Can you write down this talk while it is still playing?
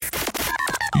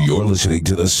You're listening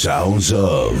to the sounds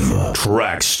of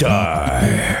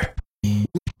Trackstar.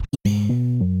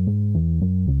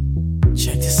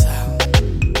 Check this out.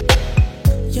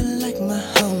 You're like my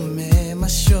homie, my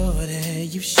shorty.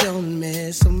 You've shown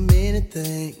me so many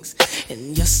things,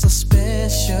 and you're so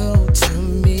special to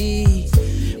me.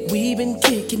 We've been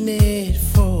kicking it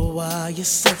for a while. Your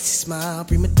sexy smile,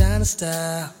 prima donna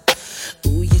style.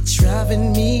 Ooh, you're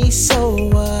driving me so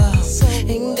wild.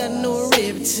 Ain't got no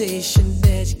reputation,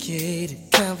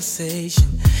 educated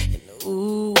conversation. And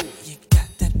ooh, you got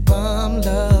that bomb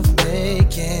love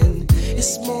making.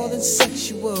 It's more than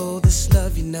sexual. This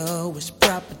love, you know, is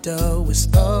proper though. It's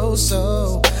oh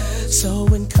so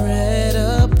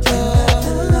incredible.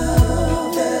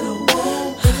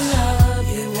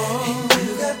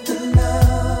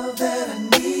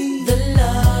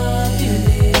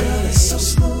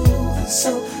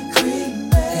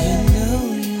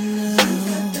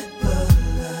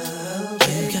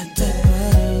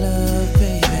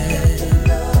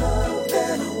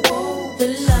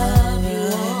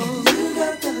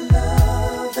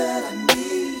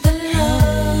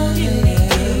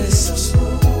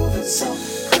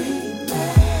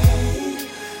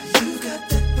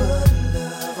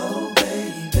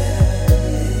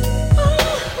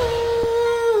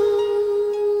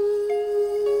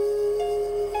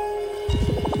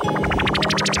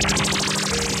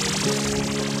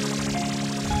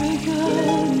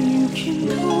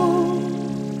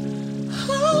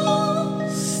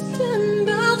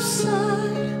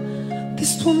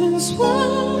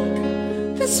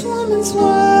 This woman's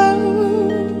world,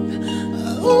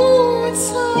 oh, it's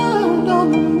hard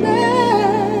on the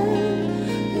man.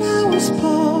 Now his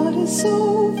part is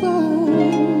over.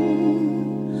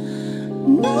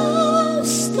 Now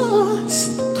starts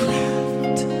the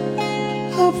craft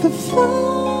of the father.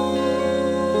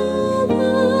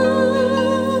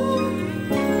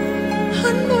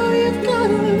 I know you've got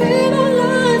a little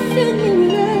life in you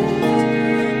left.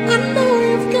 I know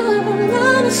you've got a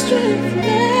lot of strength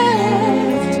left.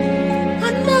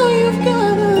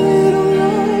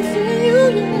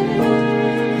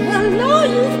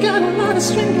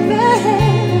 Strength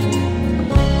left.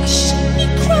 I shouldn't be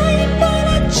crying, but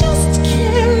I just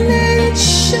can't let it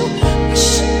show. I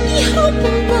shouldn't be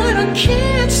hoping, but I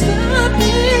can't stop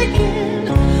thinking.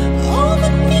 All the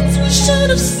things we should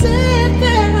have said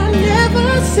that I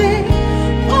never said.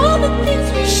 All the things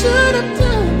we should have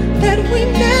done that we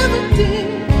never did.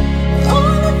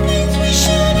 All the things we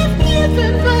should have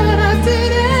given, but I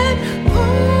didn't. Oh,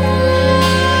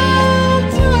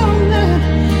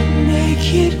 darling,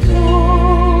 make it go.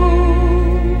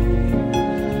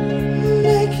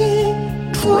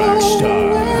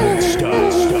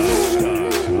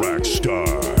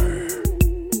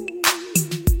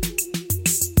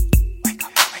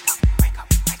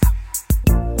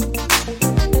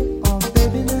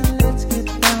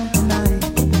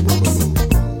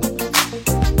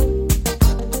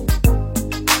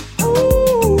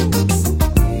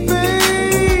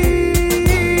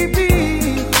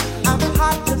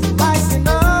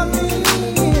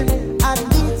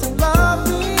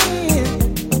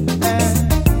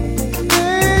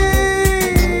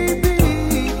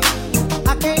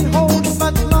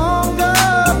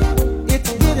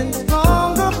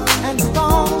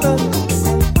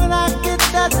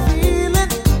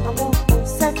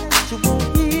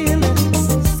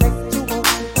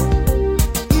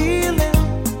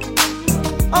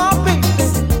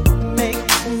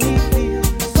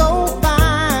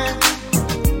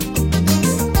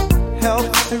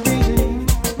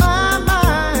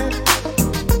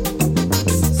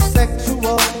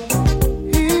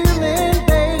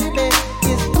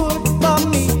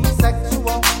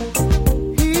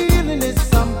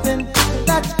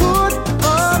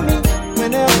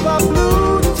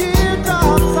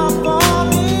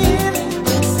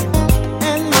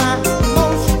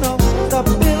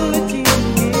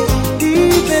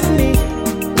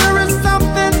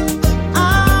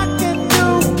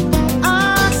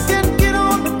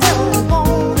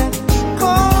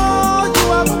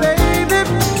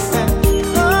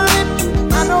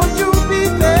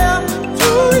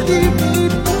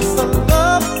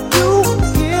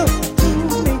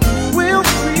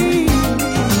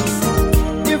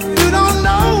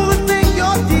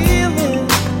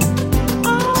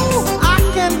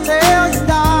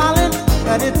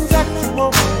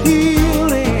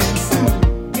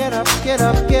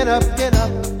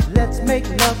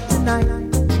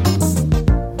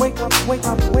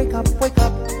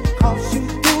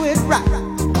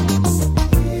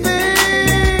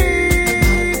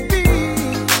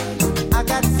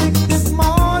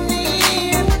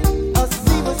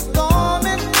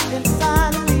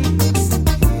 Inside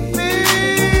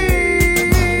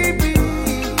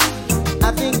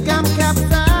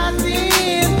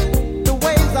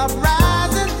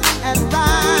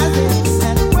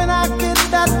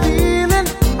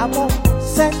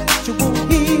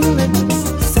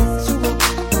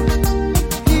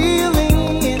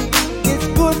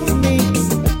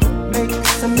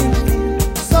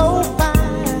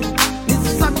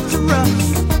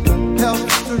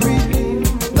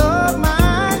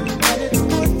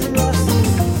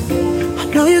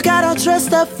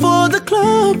dressed up for the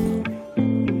club,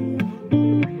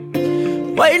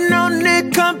 waiting on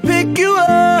Nick come pick you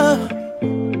up.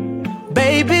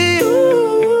 Baby,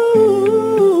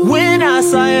 ooh, when I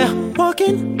saw you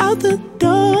walking out the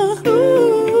door,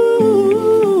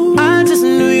 ooh, I just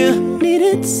knew you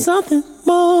needed something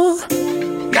more.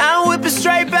 Now whip it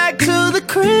straight back to the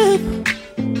crib.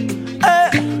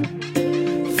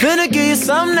 Finna give you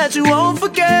something that you won't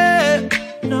forget.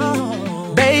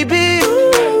 No, baby,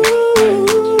 ooh,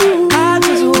 I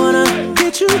just wanna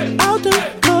get you out the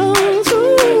clothes.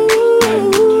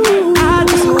 Ooh, I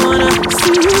just wanna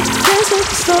see you dance in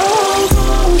slow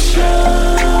motion.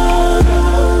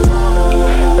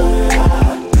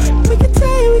 We can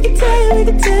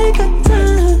take our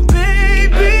time,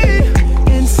 baby,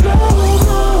 in slow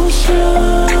motion.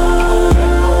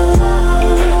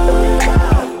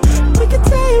 We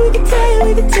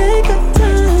can take our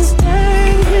time,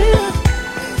 stay here.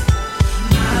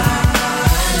 My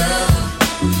love,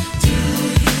 do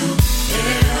you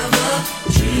ever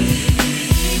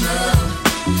dream of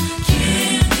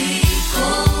candy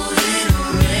coated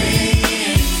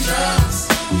raindrops?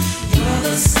 You're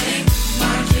the same,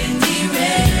 my candy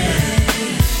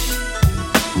red.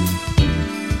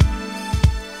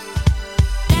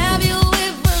 Have you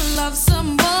ever loved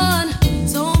someone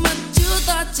so much you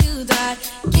thought you died?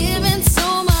 Giving so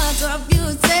much of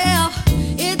yourself,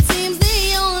 it seems the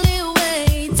only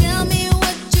way. Tell me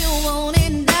what you want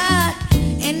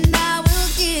and I will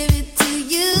give it to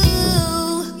you.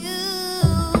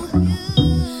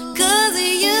 'Cause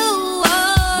you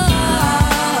are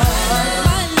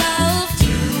my love. Do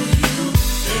you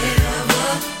ever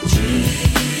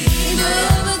dream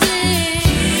of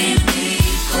candy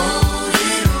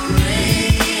coated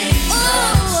raindrops?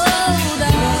 Oh, you're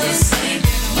the same,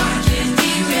 my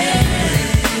candy red.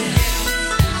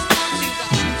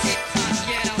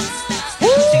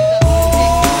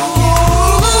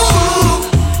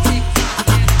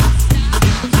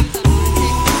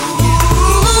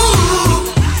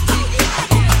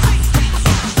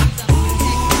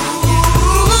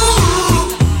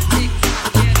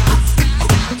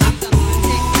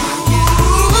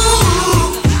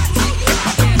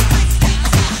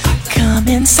 Come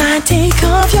inside, take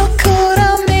off your coat,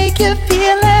 I'll make you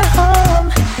feel at home.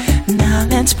 Now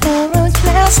let's pour a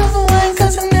glass of wine,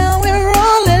 'cause now we're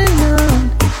all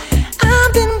alone.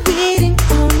 I've been waiting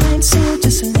all night, so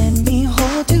just let me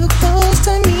hold you close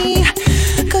to me.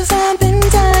 'Cause I've been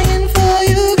dying for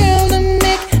you, girl, to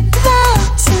make love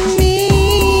to me.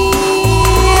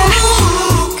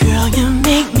 Girl, you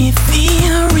make me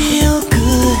feel real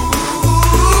good.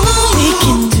 We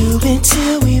can do it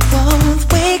till we both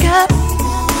wake up.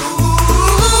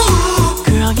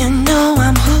 Girl, you know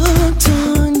I'm hooked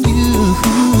on you.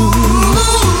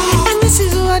 And this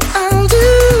is what I'll do.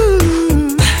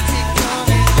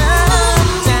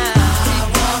 I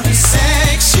wanna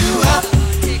sex you up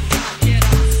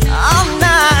all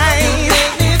night.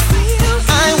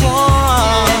 I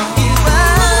want you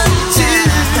to.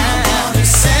 I wanna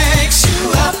sex you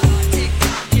up.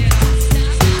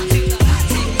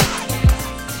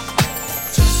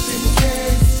 Just in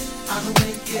case I don't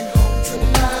make it home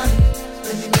tonight,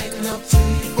 let me make love to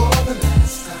you for the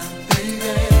last time,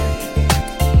 baby.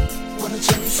 Wanna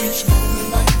cherish each moment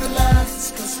like the last,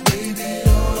 'cause baby,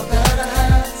 you're all that I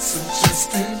have. So just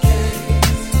in case,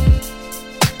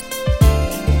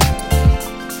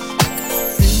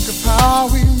 think of how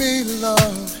we made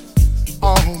love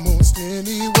almost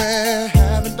anywhere.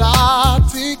 Haven't I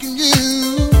taken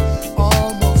you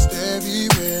almost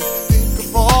everywhere? Think of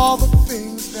all the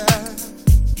things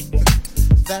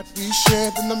that we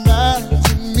shared, and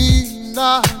imagine me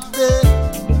not there.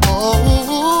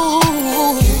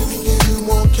 Oh, giving you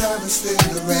more carrots than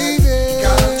the baby.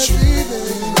 Got you,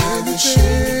 lavish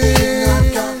everything I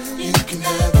got. You can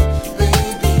have it,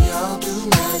 baby. I'll do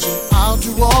magic. I'll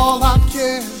do all I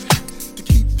can to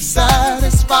keep you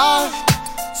satisfied.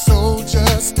 So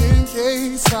just in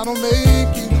case I don't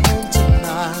make it home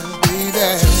tonight, baby.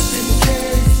 Just in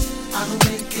case I don't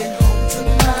make it home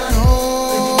tonight. Oh,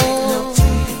 let me make love to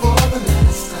you for the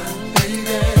last time,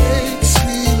 baby. Make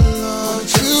sweet love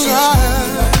to right.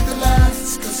 Like the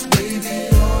last, 'cause baby,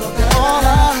 all that I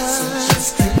have. So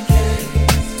just in case.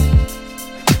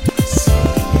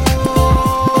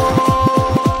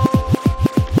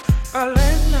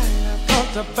 Last night I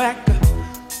thought back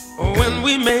when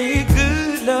we made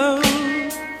good love,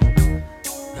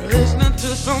 listening to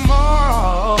some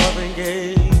Marvin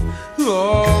Gaye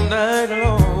all night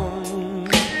long.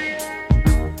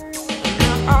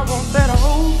 Now I want that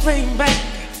whole thing back,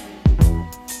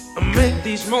 make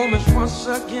these moments once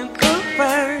again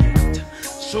perfect.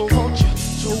 So won't you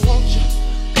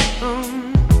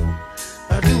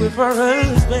I do it for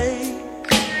us, babe.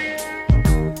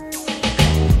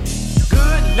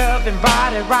 Good loving,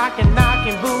 body rocking,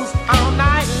 knocking boots all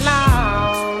night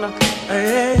long.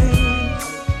 Hey.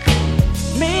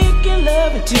 Making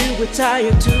love until we're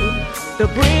tired to the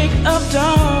break of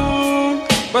dawn.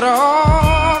 But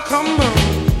oh, come on,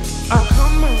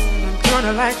 turn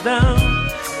the lights down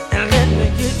and let me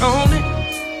get on it.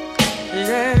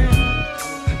 Yeah.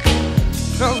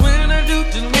 Cause when I do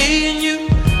to me and you,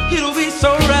 it'll be so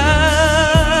right.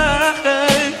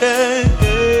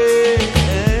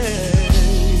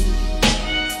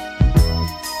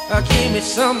 Give me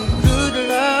some good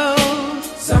love.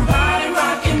 Somebody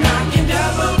rockin', knockin'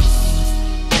 double.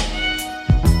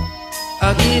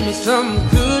 Give me some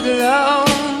good love.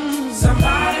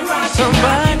 Somebody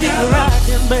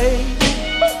rockin', baby.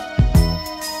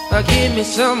 Give me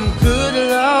some good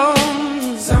love.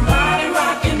 Somebody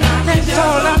rockin', knockin' double. That's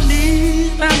all I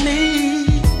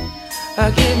need.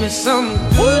 Give me some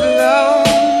good love.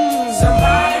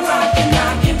 Somebody rockin',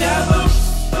 knockin' double.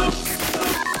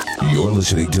 You're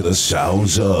listening to the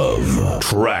sounds of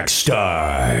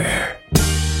Trackstar.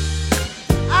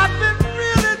 I've been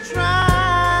really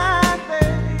trying,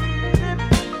 baby,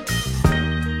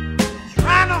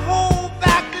 trying to hold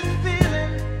back this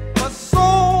feeling for so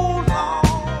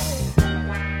long.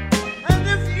 And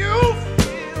if you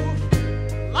feel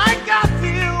like I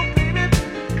feel, baby,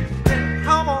 then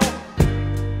come on.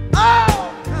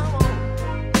 Oh, come on.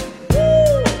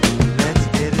 Woo. Let's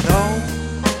get it on.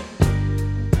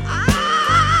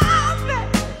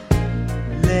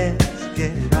 Let's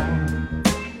get it on.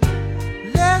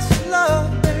 Let's love,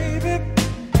 baby.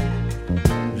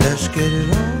 Let's get it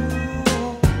on.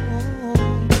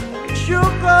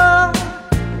 Sugar,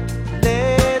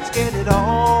 let's get it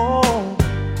on.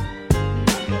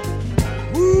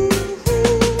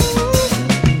 Woo-hoo.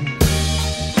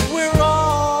 We're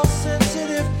all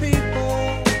sensitive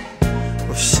people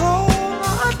with so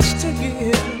much to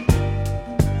give.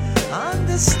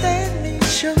 Understand me,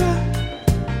 sugar.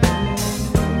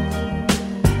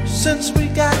 Since we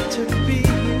got to be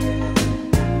here,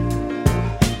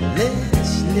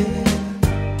 let's live.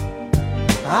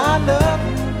 I love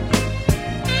you.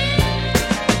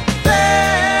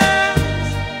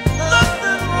 There's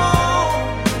nothing wrong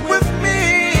with me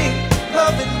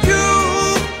loving you,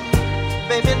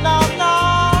 baby, no.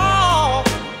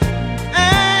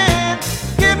 And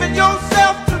giving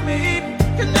yourself to me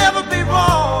can never be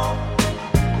wrong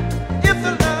if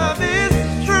the love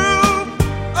is true.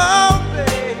 Oh, baby.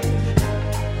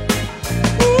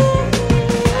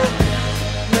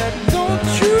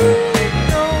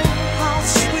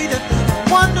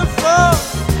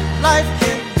 Life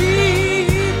can be.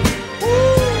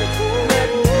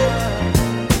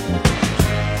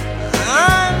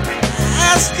 I'm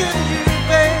asking you,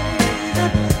 baby,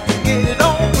 to get it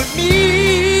on with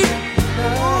me.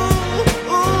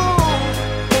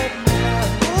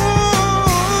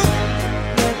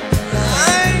 I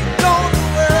ain't gonna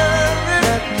worry.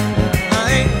 I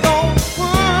ain't gonna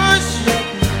push.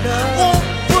 I won't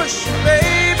push you,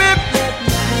 baby.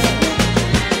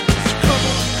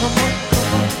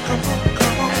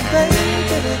 Come on,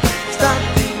 baby, stop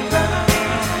being around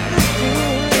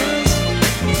this.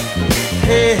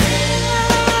 Hey,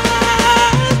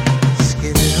 let's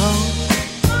get it on.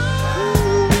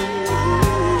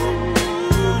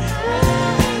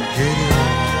 Get it on.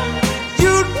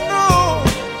 You know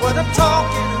what I'm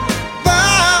talking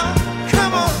about.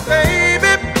 Come on,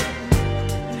 baby.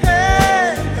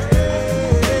 Hey,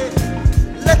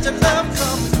 let your love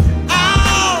come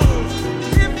out.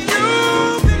 If you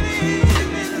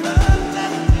believe in love,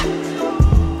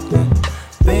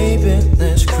 baby,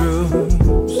 let's cruise.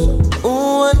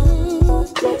 Ooh,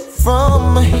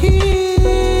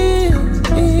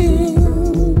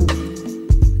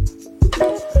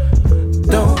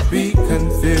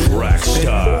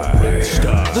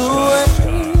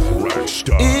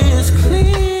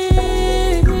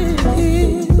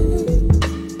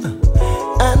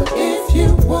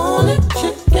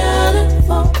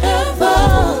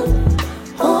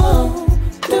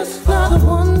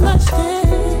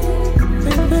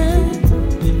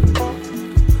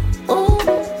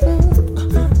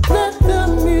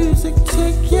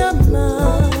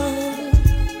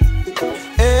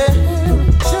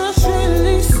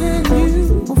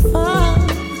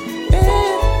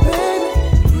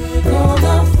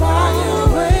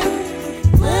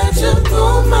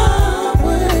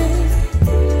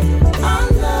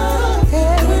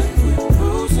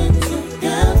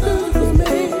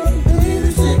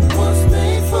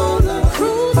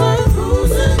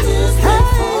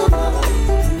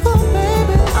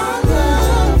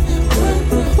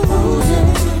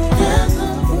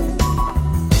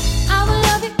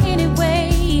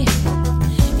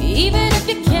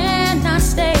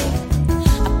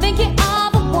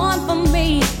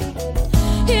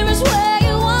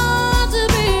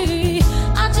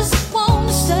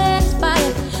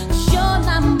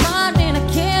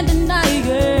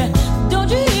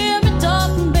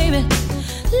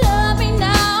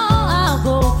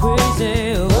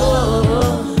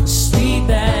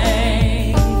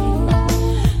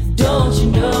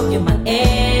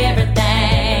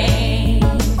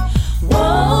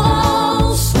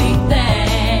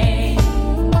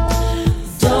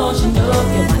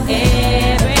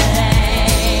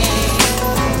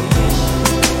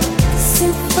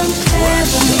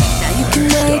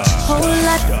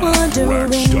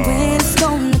 wondering when it's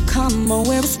gonna come or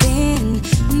where it's been.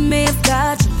 I may have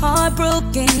got your heart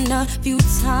broken a few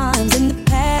times in the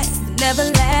past. It never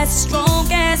lasts as strong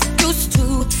as it used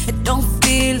to. It don't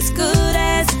feel as good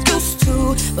as it used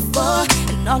to before.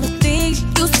 And all the things you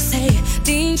used to say,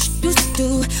 things you used to do,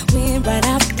 went right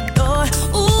out the door.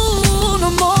 Ooh, no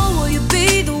more will you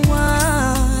be the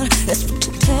one. That's what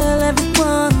you tell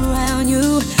everyone around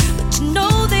you. But you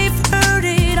know they've heard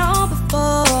it all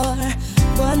before.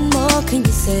 What more can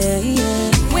you say?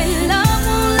 When love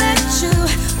won't let you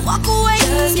walk away,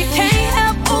 and you can't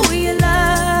help who you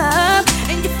love,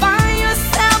 and you find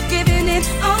yourself giving it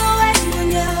all away when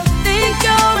you think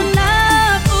you're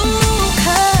enough. Ooh,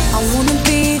 'cause I wanna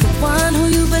be the one who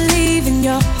you believe in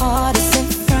your heart is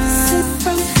sent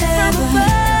from heaven.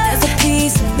 There's a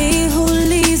piece of me who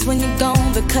leaves when you're gone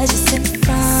because you're sent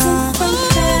from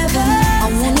heaven. I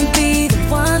wanna be the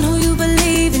one who you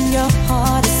believe in your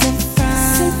heart is sent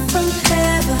from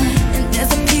heaven. And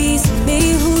there's a piece of me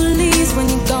who leaves when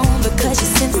you're gone because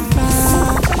you're sent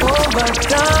from. Over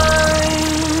time,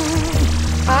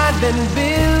 I've been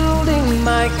building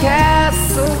my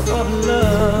castle of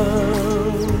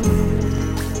love,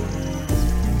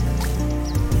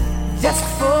 just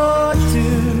for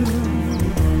two.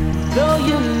 Though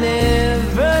you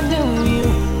never knew you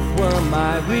were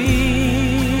my reason,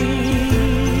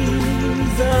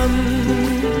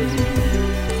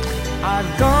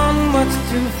 I've gone much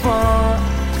too far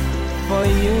for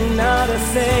you now to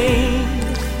say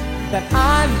that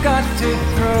I've got to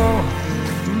throw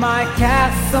my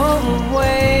castle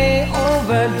away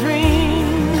over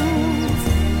dreams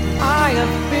I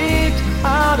have picked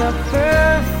out a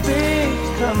perfect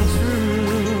come true.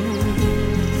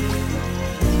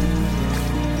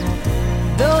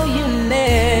 Though you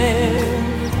never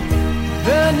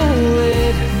knew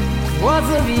it was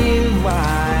of you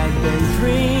I've been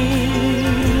dreaming.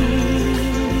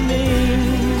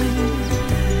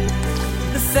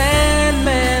 The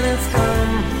Sandman has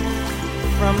come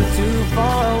from too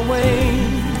far away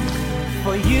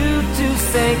for you to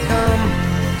say come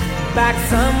back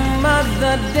some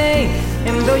other day.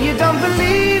 And though you don't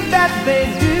believe that they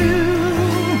do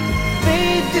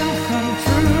come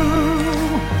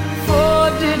true. For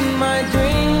did my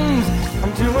dreams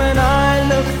come true when I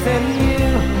looked at you?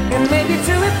 And maybe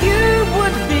too if you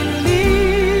would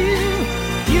believe,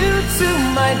 you too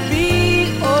might be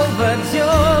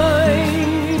overjoyed,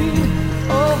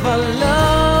 over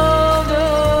loved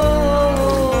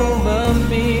over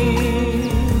me.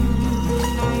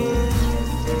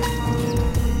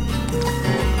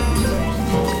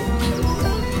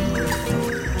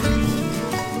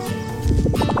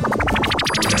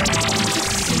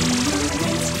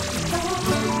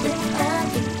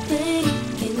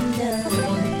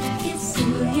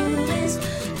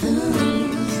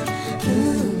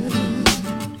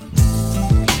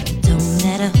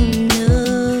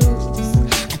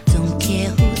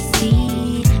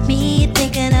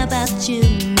 You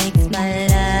makes my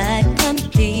life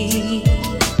complete.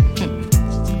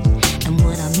 And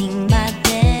what I mean by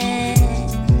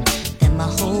that my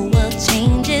whole world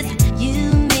changes. You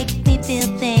make me feel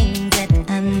things that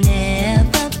I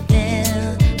never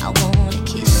felt. I wanna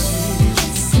kiss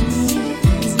you.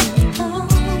 All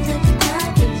that I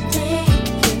can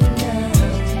take in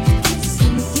love.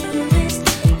 Kissing you is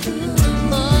ooh.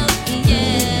 Oh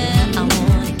yeah, I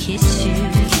wanna kiss you.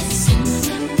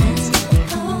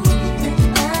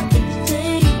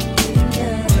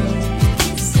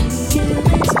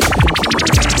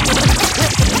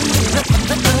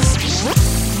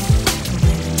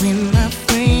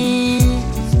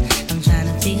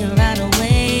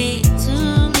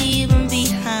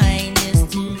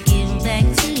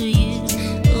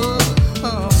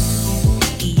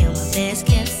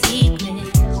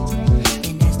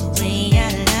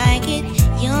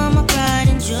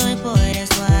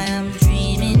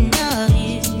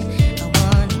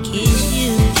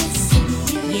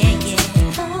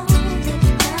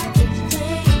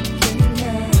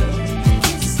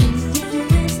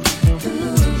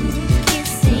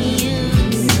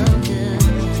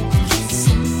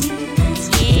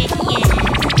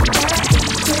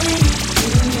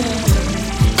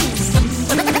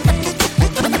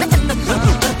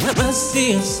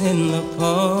 See us in the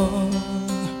park,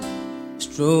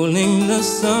 strolling the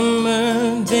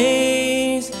summer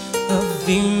days of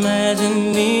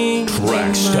imagining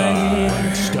Track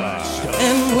star.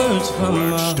 and words from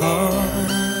my heart,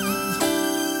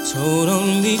 told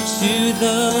only to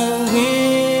the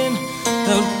wind,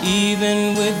 held even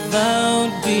without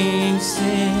being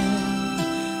said.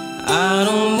 I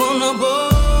don't wanna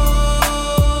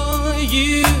bore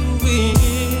you with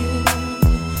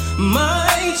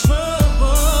my trouble.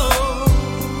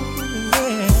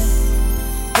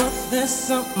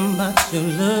 something about your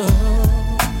love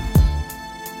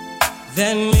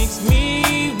that makes me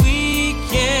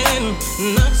weak and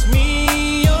knocks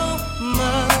me off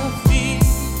my feet.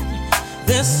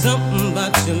 There's something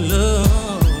about your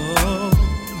love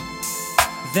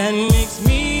that makes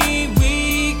me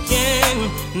weak and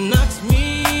knocks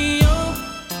me off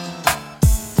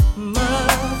my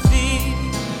feet.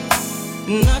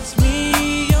 Knocks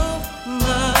me off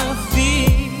my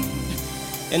feet.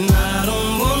 And I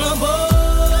don't wanna bore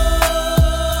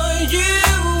you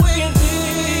with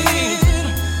it.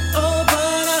 Oh,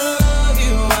 but I love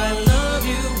you, I love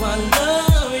you, I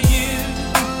love you.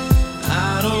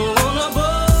 I don't wanna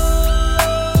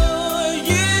bore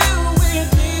you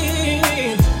with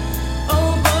it.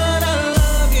 Oh, but I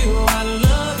love you, I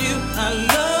love you, I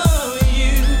love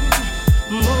you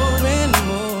more and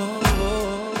more.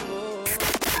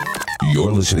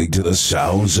 You're listening to the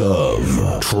sounds of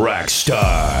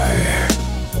Trackstar.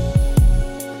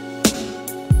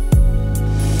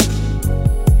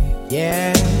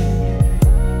 Yeah.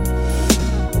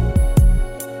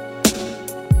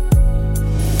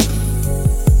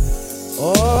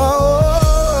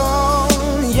 Oh,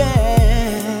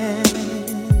 yeah.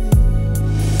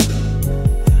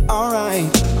 All right.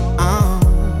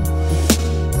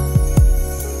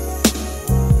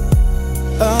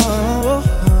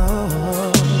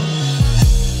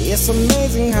 It's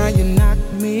amazing how you knock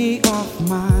me off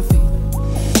my feet.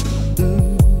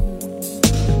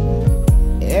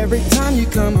 Every time you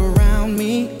come around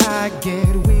me, I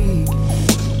get weak.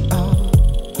 Oh,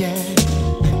 yeah.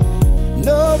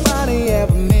 Nobody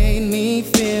ever made me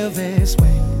feel this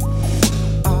way.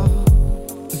 Oh,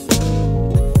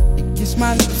 you kiss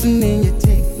my lips and then you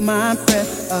take my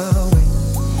breath away.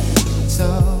 So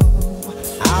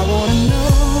I wanna know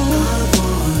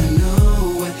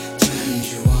what turns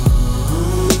you on.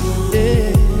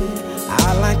 Yeah,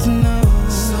 I like to know.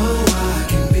 So I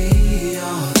can be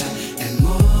all that and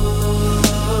more.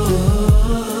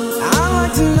 I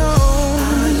like to know.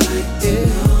 I like to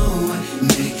know what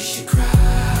makes you cry.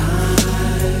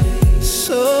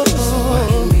 So I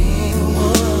can be the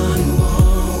one who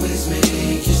always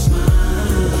makes you smile.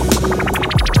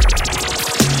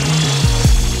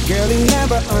 Girl, he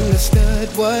never understood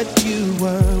what you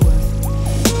were worth.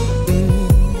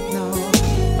 No.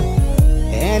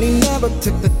 And he never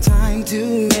took the time to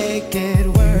make it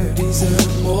work. You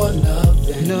deserve more love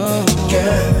than that,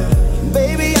 girl.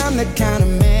 Baby, I'm the kind of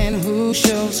man who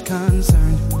shows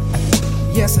concern.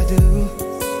 Yes, I do.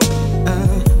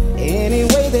 Any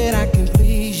way that I can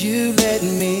please you, let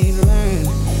me learn.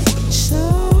 So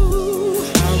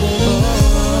I wanna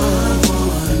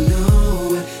know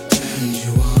what turns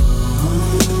you on.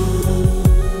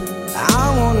 I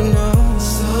wanna know.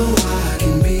 So I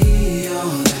can be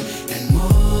all that and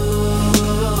more.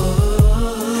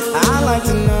 I like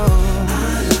to know. I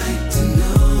like to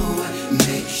know what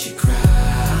makes you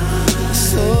cry.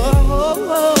 So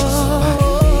I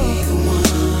can be the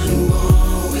one who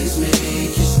always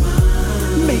make you smile.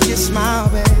 Make you smile,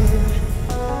 baby.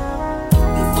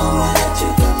 Before I let you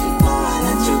go,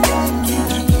 can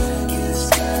I get a kiss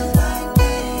like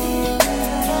baby?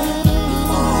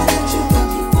 Before I let you go,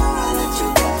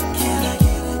 can I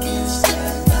get a kiss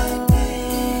like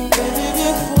baby?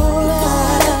 Before I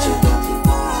let you go,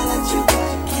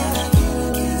 can I get a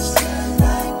kiss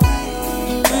like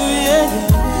baby? Yeah.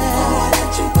 Before I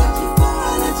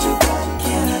let you go,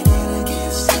 can I get a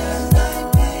kiss like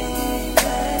baby?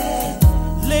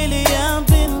 Lately I've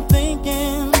been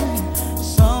thinking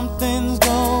something's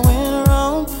going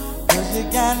wrong, 'cause you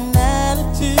got an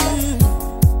attitude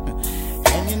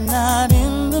and you're not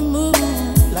in the mood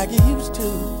like you used to.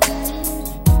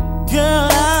 Girl,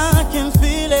 I can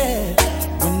feel it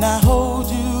when I hold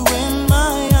you in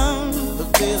my arms. The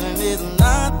feeling is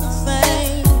not the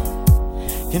same.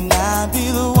 Can I be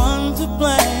the one to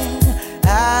blame?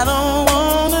 I don't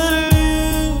wanna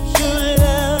lose your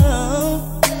love.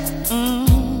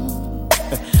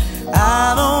 I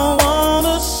don't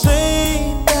wanna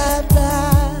say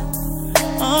bye-bye.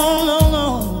 Oh, no, no.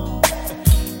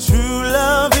 True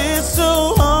love is so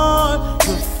hard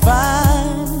to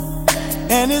find,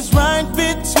 and it's right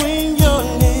between your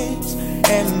lips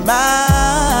and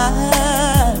mine.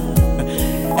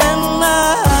 And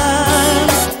mine.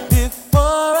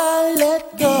 Before I let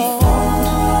go,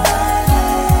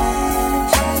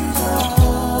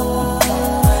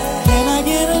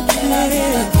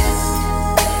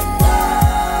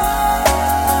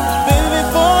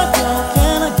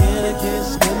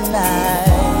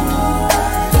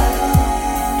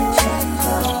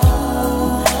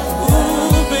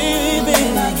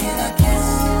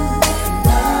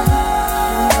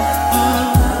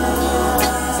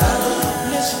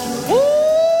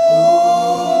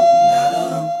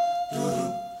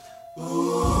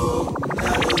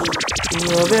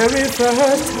 The very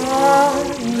first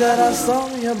time that I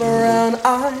saw your brown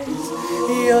eyes,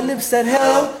 your lips said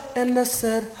hello and I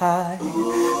said hi.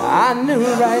 I knew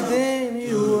right then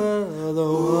you were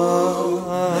the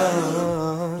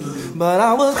one. But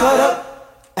I was caught up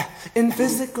in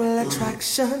physical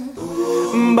attraction,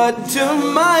 but to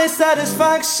my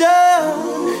satisfaction,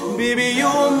 baby, you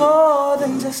were more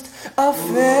than just a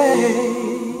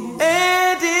face.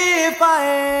 And if I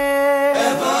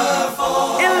ever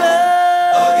fall in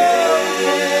love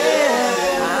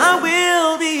again, I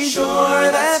will be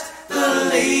sure that the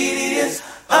lady is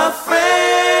a friend.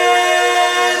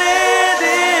 And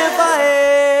if I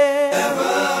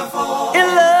ever fall in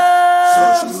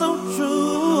love so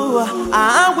true,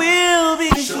 I will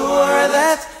be sure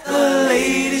that the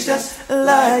lady's just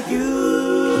like you.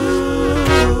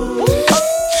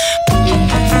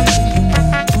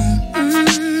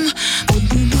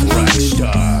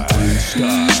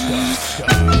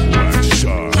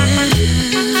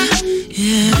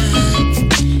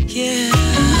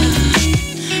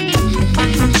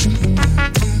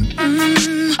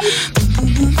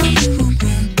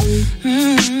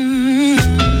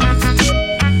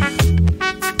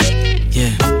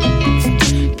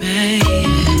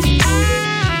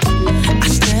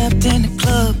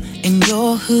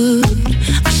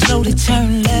 I slowly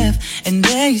turned left and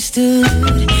there you stood,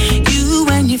 you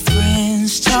and your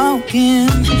friends talking.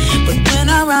 But when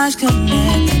our eyes connected,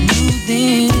 I knew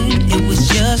then it was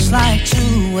just like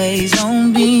two ways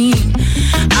on beam.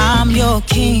 I'm your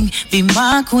king, be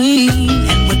my queen.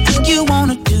 And what do you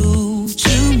wanna do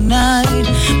tonight?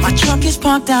 My truck is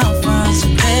parked out front, so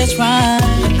let's ride.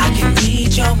 I can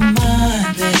read your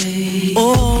mind, babe.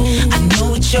 Oh, I know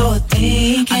what you're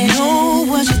thinking. I know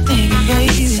what you're thinking,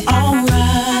 baby. It's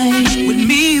alright with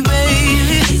me,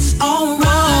 baby. It's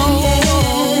alright,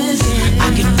 yes. I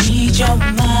can read your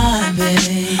mind,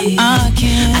 baby. I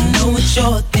know what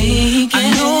you're thinking. I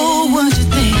know what you're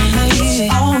thinking, baby.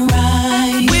 It's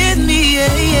alright with me,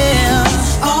 yeah, yeah.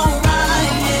 It's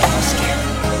alright, yeah.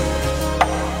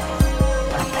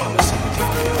 I promise anything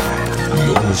will be alright.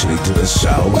 You're listening to the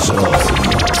sounds of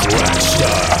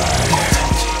Trackstar.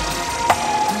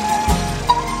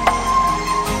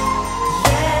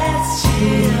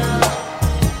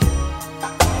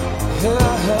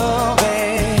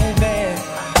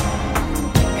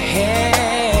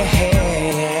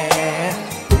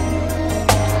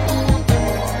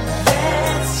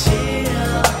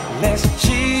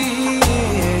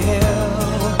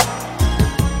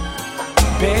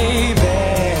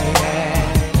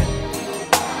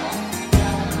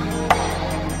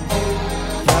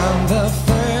 Young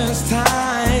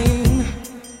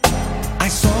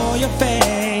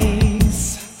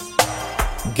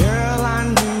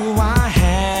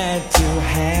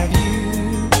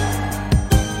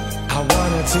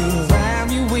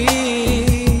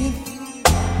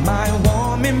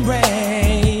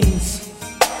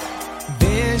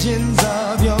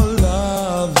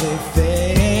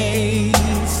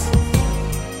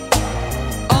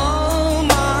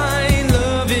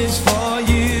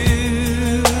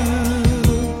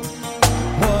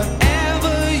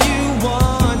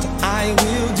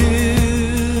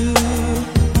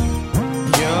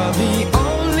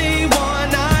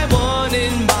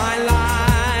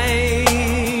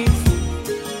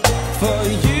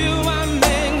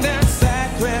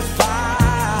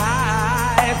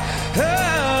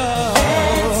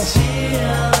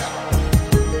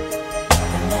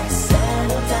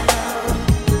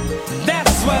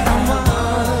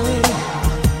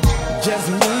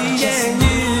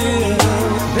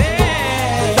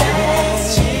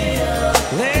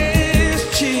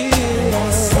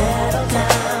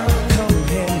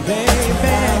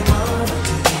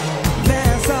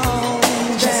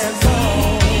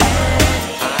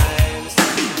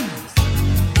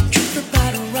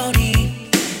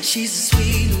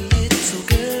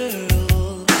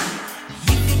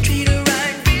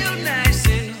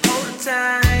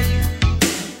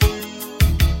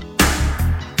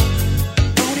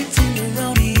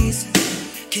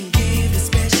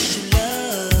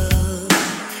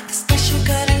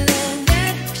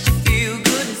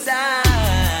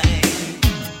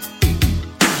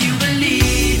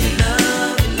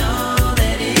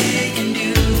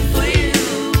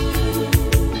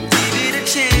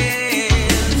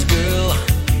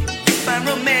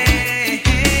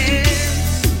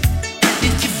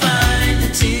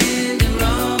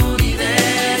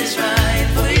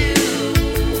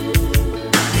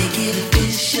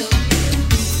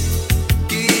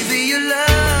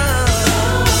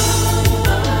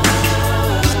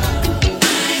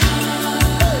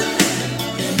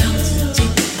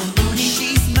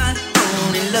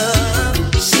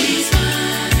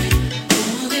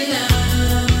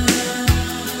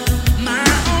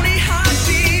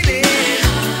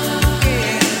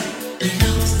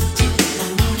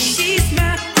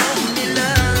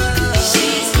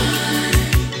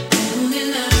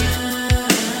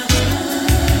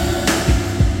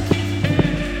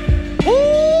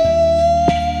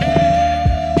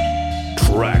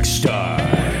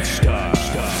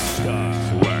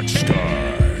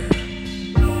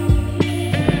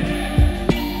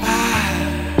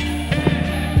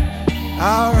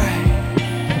Alright.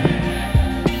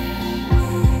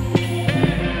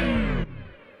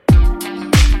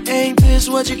 Ain't this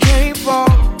what you came for?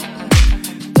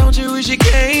 Don't you wish you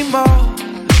came more?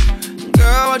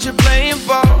 Girl, what you playing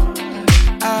for?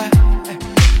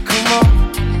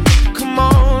 Come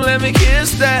on, let me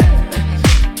kiss that.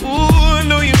 Ooh, I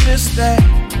know you missed that.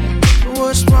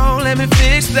 What's wrong? Let me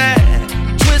fix that.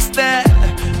 Twist that.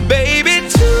 Baby,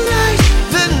 tonight's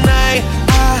the night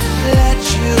I let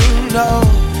you know.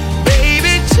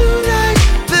 Baby, tonight's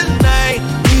the night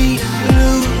we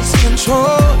lose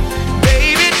control.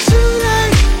 Baby,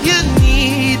 tonight you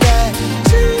need that.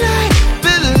 Tonight,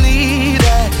 believe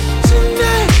that.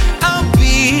 Tonight I'll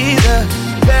be the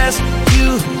best you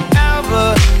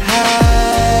ever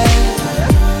had.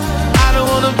 I don't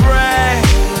wanna brag,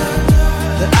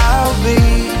 that I'll be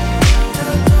the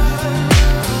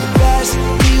best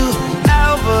you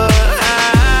ever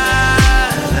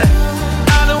had. I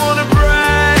don't wanna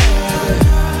brag,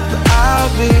 but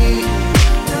I'll be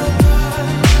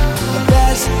the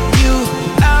best you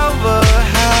ever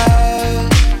had.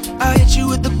 I'll hit you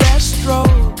with the best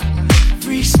stroke,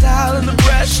 freestyle in the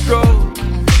breaststroke,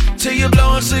 till you're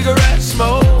blowing cigarette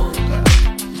smoke,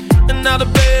 and now the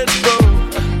bed's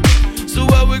broke. So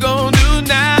what we gonna do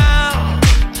now?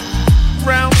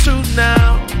 Round two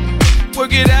now.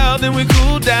 Work it out, then we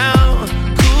cool down,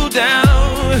 cool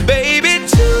down. Baby,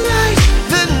 tonight's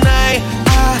the night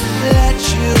I let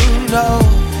you know.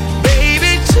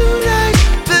 Baby, tonight's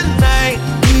the night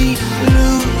we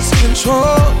lose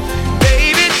control.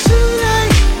 Baby,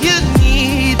 tonight you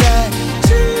need that.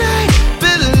 Tonight,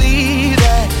 believe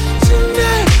that.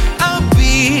 Tonight I'll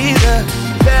be the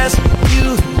best you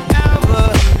ever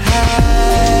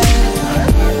had.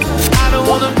 I don't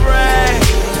wanna brag,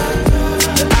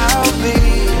 but I'll be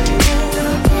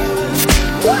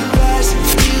the best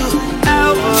you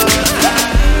ever had.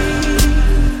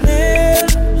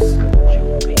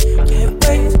 Can't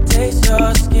wait to taste your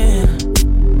skin,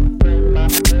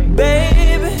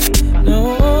 baby. No,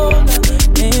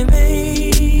 in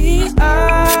these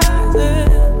eyes,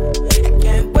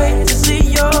 can't wait to see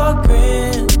your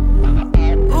grin.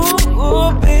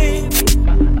 Ooh, baby,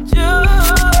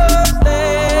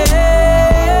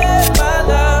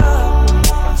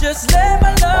 just let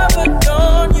my love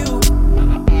adorn you,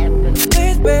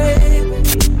 please, baby.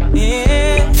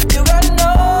 Yeah, you gotta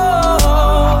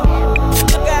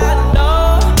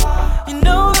know, you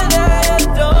know that I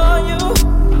adore you.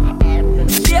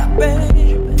 Yeah, baby.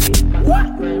 What?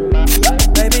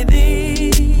 Baby,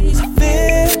 these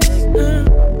fists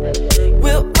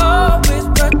will always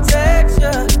protect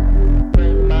you,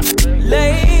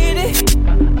 lady.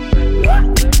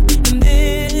 And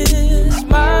this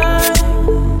mind,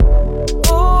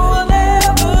 will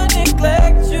never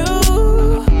neglect you.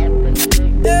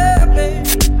 Yeah, baby.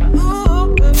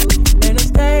 Ooh, and I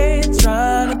stay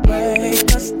trying to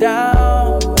break us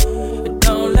down, but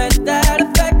don't let that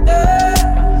affect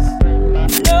us.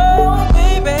 No,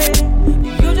 baby,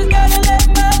 you just gotta let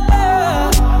my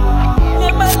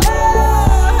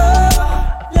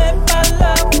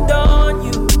love adorn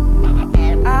you.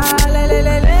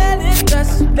 Let it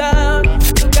stress you down.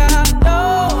 You gotta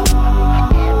know,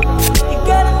 you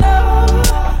gotta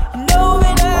know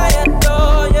that I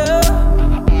adore you.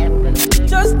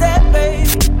 Just that, baby.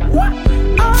 What?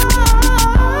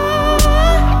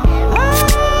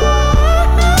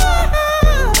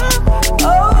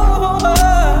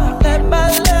 Let my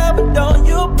love adorn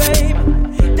you, baby.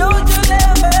 Don't you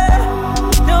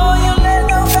let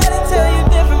nobody tell you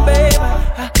different, baby.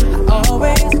 I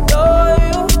always adore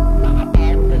you.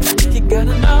 You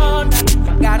gotta know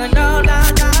now.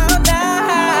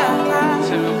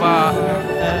 Timmy Bob,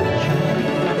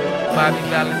 Bobby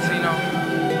Valentino.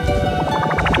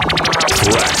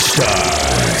 Rockstar.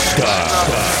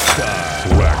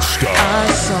 I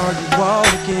saw you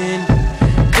walking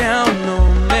down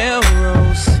on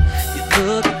Melrose. You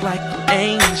look like an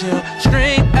angel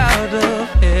straight out of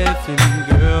heaven,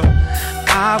 girl.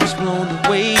 I was blown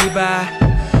away by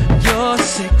your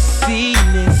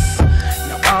sexiness.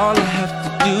 Now all I have to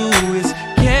do is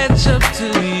catch up to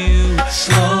you.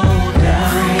 Slow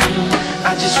down,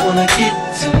 I just wanna get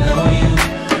to know you.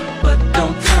 But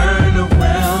don't turn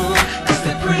around, 'cause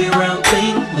that pretty round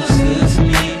thing looks good to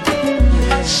me.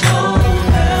 Slow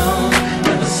down,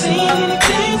 never seen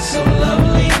anything so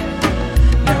lovely.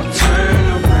 Now turn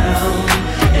around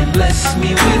and bless me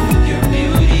with your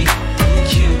beauty,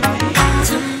 cutie.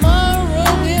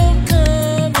 Tomorrow will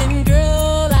come and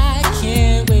girl, I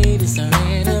can't wait. It's our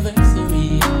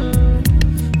anniversary.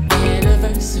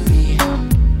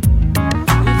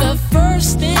 The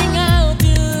first thing I'll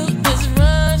do is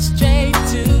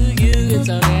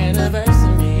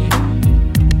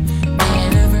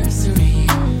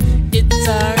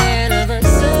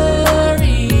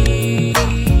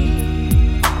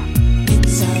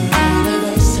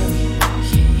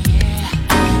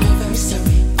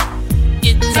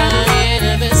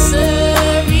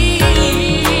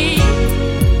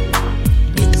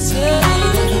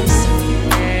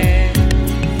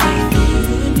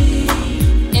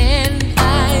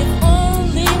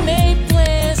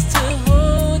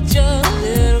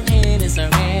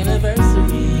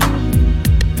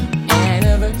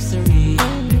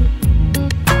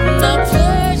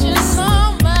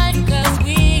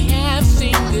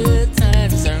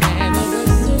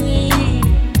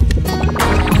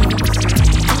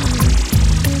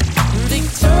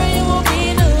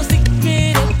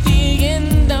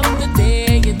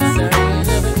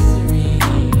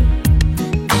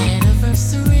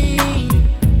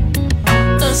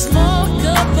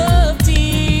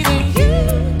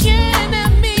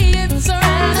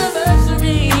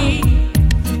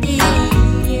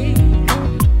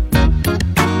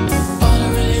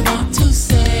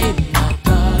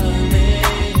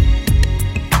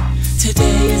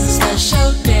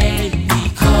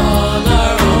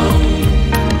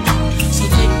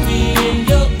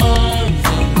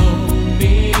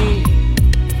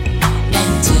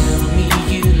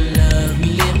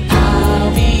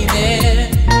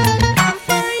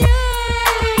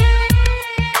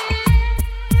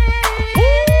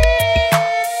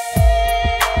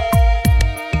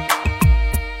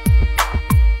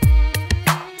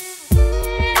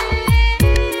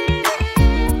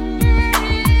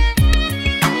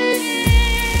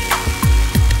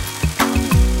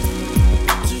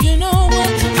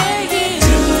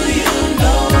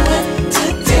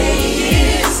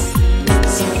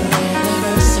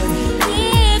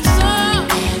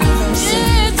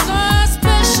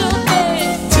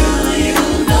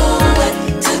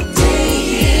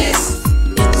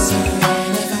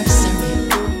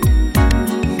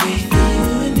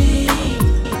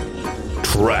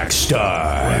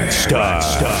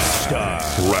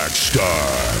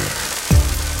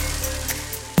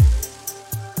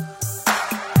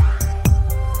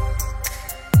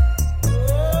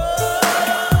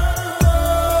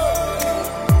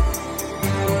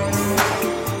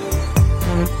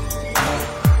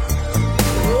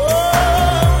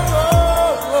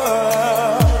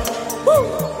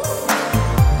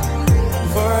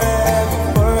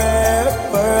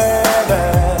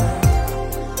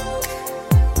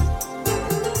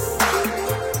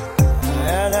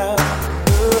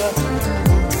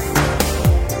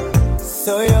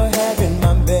So you're having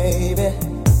my baby,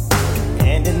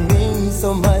 and it means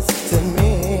so much to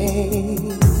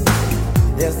me.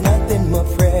 There's nothing more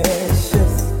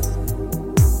precious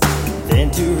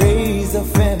than to raise a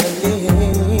family.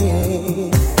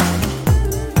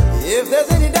 If there's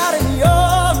any doubt in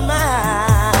your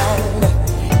mind,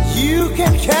 you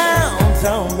can count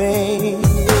on me.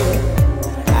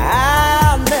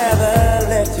 I'll never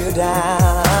let you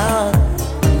down,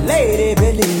 lady,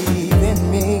 believe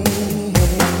in me.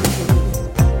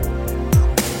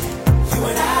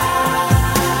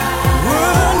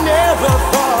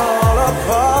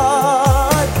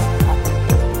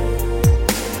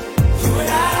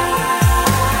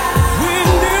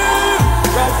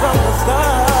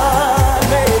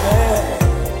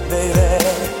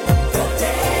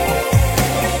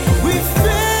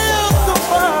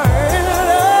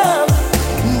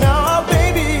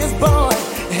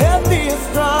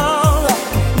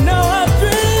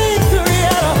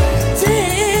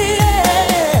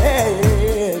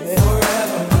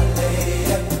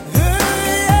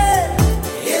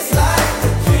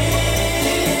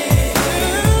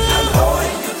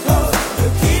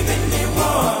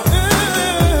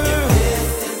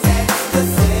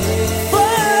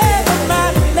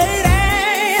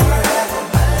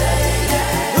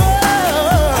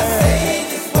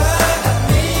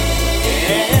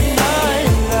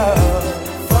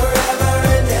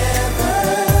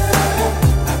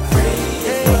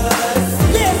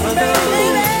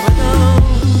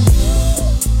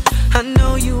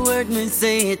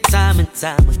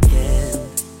 Time again,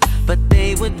 but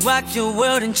they would rock your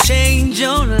world and change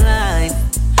your life.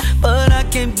 But I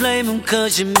can't blame them,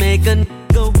 cause you make a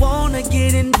nigga wanna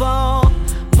get involved,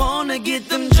 wanna get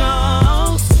them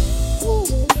draws.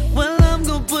 Well, I'm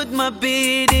gonna put my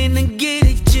bid in and get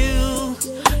at you.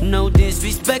 No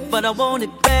disrespect, but I want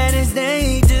it bad as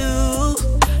they do.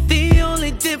 The only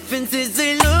difference is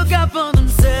they look out for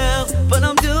themselves, but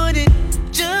I'm doing it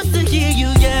just to hear you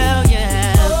yell,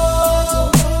 yeah.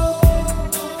 Oh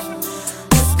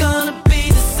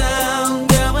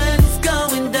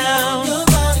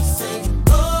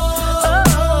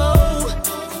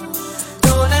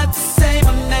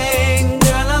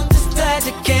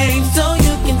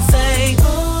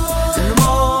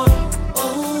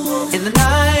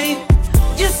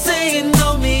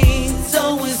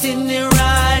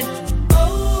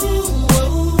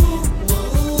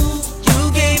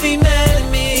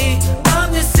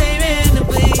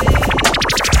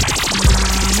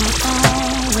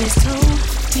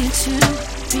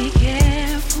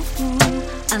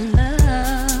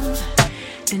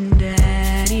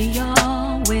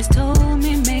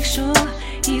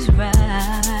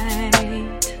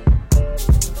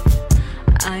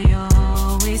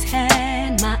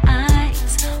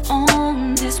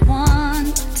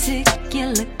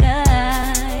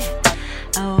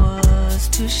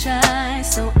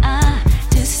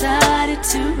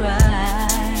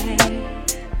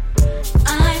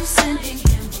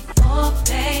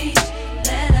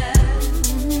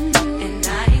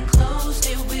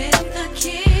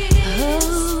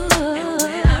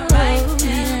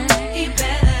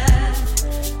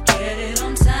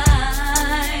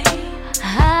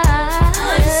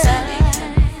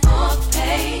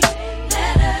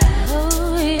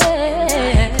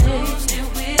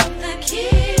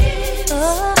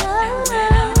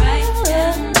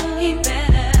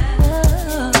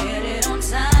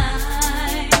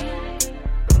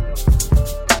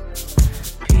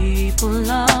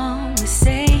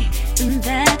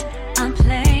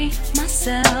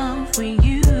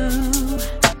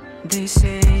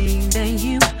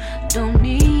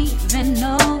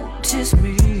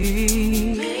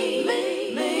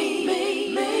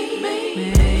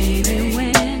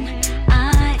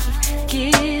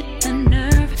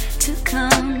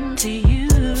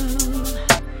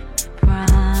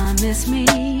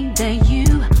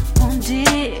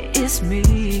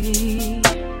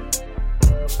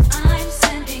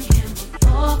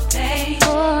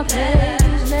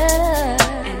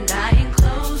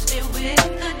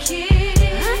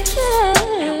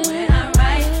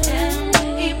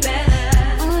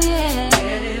yeah.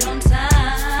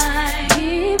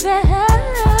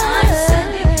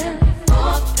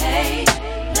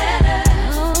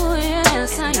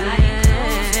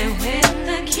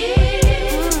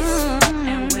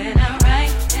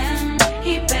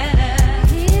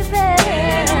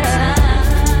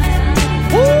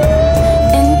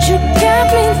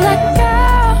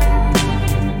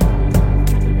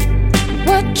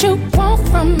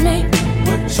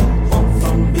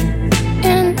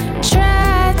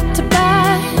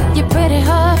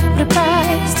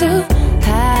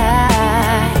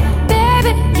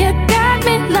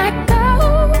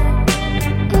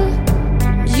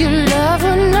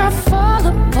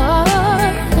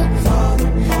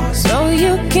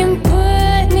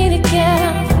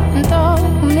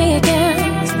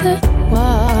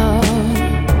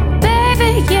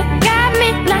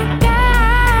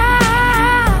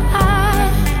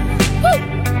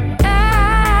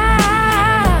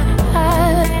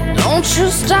 Won't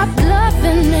you stop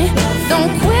loving me?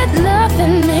 Don't quit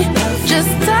loving me. Just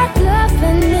stop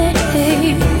loving me.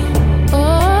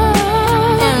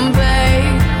 Oh, and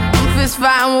babe, I'm fist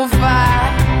fighting with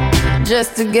fire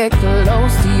just to get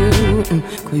close to you.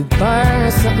 Could we burn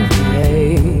something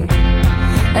today?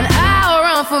 And I'll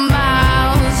run for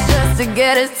miles just to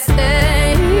get a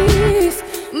taste.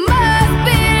 Must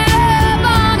be love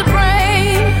on the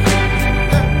brain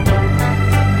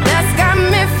that's got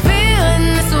me feeling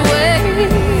this way.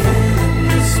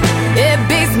 It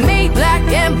beats me black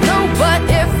and blue, but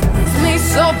it fits me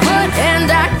so good,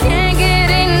 and I can't get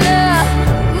enough.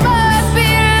 Must be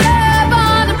love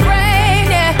on the brain,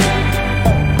 yeah.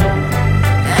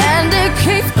 And it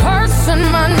keeps cursing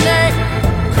my name.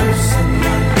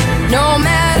 No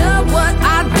matter what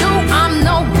I do, I'm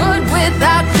no good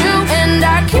without you, and I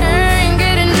can't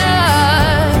get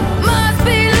enough. Must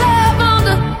be love on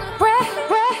the brain.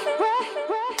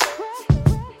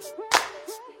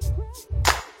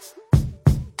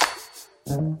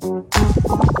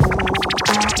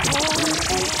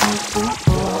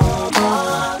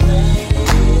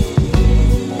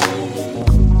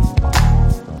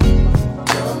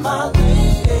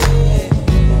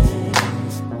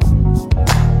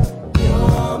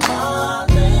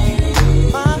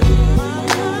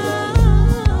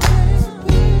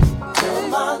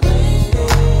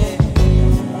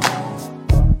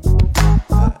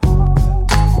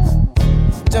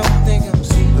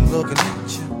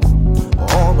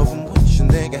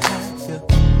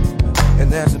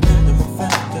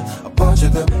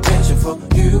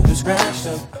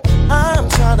 I'm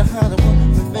trying to hide it with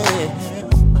me.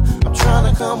 I'm trying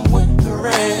to come with the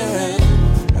rain,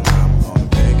 and I'm gonna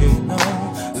make it known,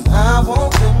 'cause I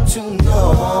want them to know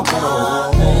you're my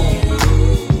lady.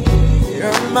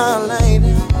 You're my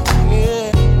lady,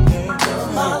 yeah. You're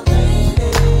my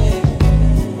lady.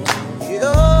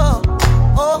 You're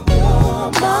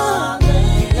my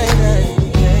lady.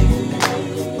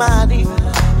 My diva,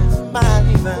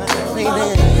 lady.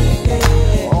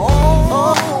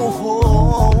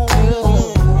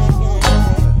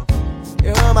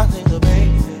 You're my little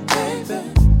baby,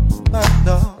 my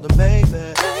daughter, baby.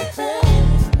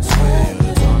 I swear you're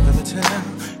the talk of the town,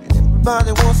 and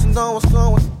everybody wants to know what's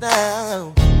going down.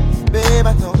 Babe,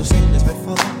 I know you've seen this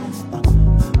before.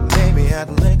 Maybe at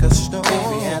the liquor store,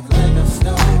 maybe at the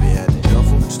health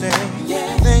food stand.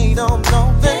 They don't know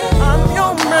that I'm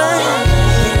your man.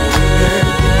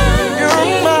 You're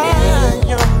mine,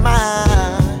 you're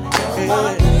mine.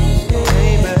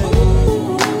 Baby,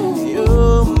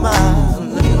 you're mine.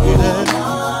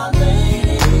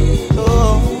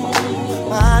 Oh,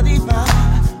 my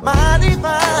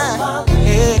divine,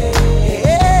 yeah.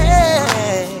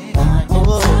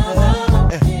 Oh,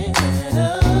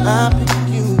 I pick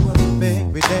you up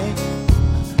every day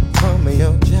from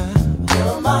your job.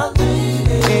 You're my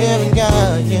lady. Every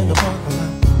guy in the parking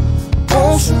lot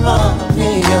wants you, me,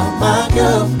 you're my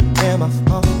girl, and my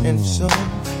heart and soul.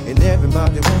 And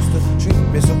everybody wants to treat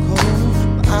me so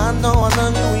cold. But I know I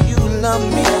love you and you love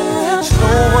me. There's no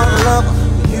one love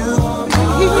you.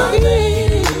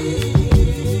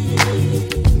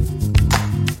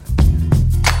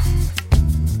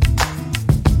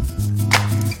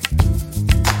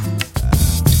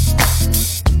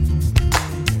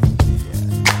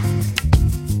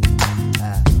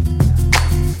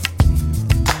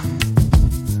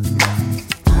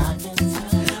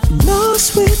 Lost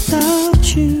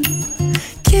without you,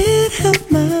 can't help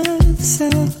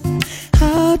myself.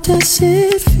 How does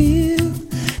it feel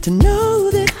to know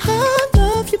that I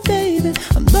love you, baby?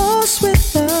 I'm lost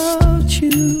without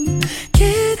you,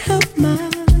 can't help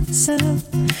myself.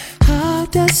 How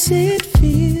does it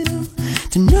feel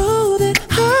to know that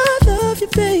I love you,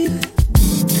 baby?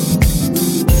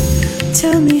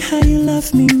 Tell me how you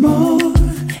love me more,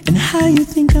 and how you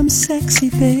think I'm sexy,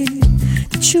 babe.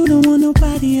 That you don't want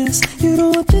nobody else. You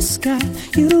don't want this guy,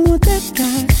 you don't want that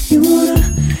guy. You wanna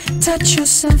touch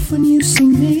yourself when you see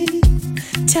me.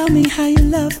 Tell me how you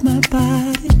love my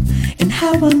body, and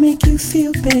how I make you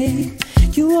feel, babe.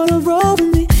 You wanna roll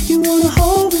with me, you wanna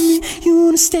hold with me, you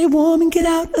wanna stay warm and get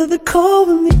out of the cold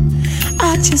with me.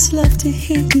 I just love to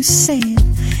hear you say it.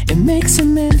 It makes a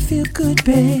man feel good,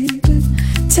 baby.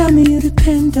 Tell me you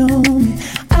depend on me,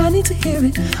 I need to hear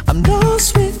it. I'm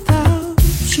lost without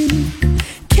you,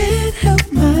 can't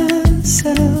help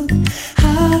myself.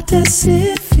 How does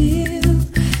it feel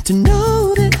to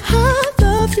know that I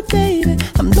love you, baby?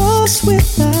 I'm lost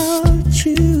without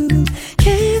you,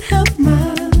 can't help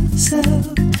myself.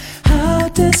 How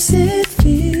does it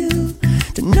feel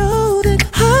to know that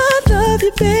I love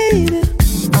you, baby?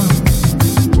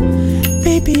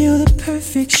 Baby, you're the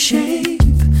perfect shape.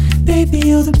 Baby,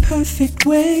 you're the perfect perfect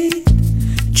way.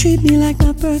 Treat me like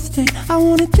my birthday. I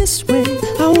want it this way,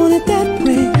 I want it that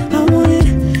way, I want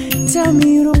it. Tell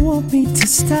me you don't want me to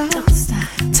stop.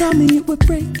 Tell me it would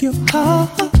break your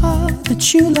heart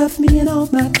that you love me and all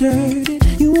my dirty.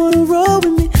 You wanna roll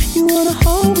with me, you wanna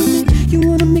hold with me, you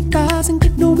wanna make vows and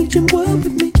get Norwegian word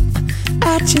with me.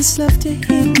 I just love to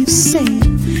hear you say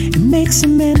it. It makes a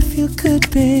man feel good,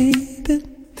 baby.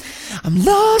 I'm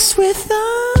lost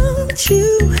without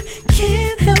you,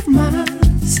 can't help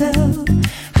myself.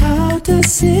 How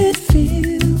does it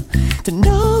feel to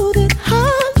know that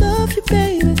I love you,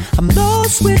 baby? I'm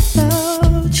lost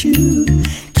without you,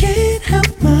 can't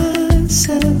help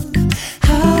myself.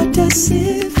 How does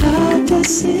it, how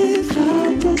does it,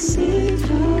 how does it,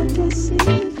 how does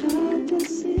it, how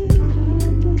does it,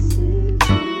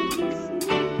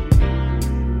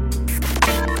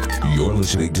 You're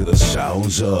listening to the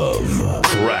sounds of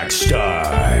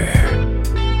Trackstar.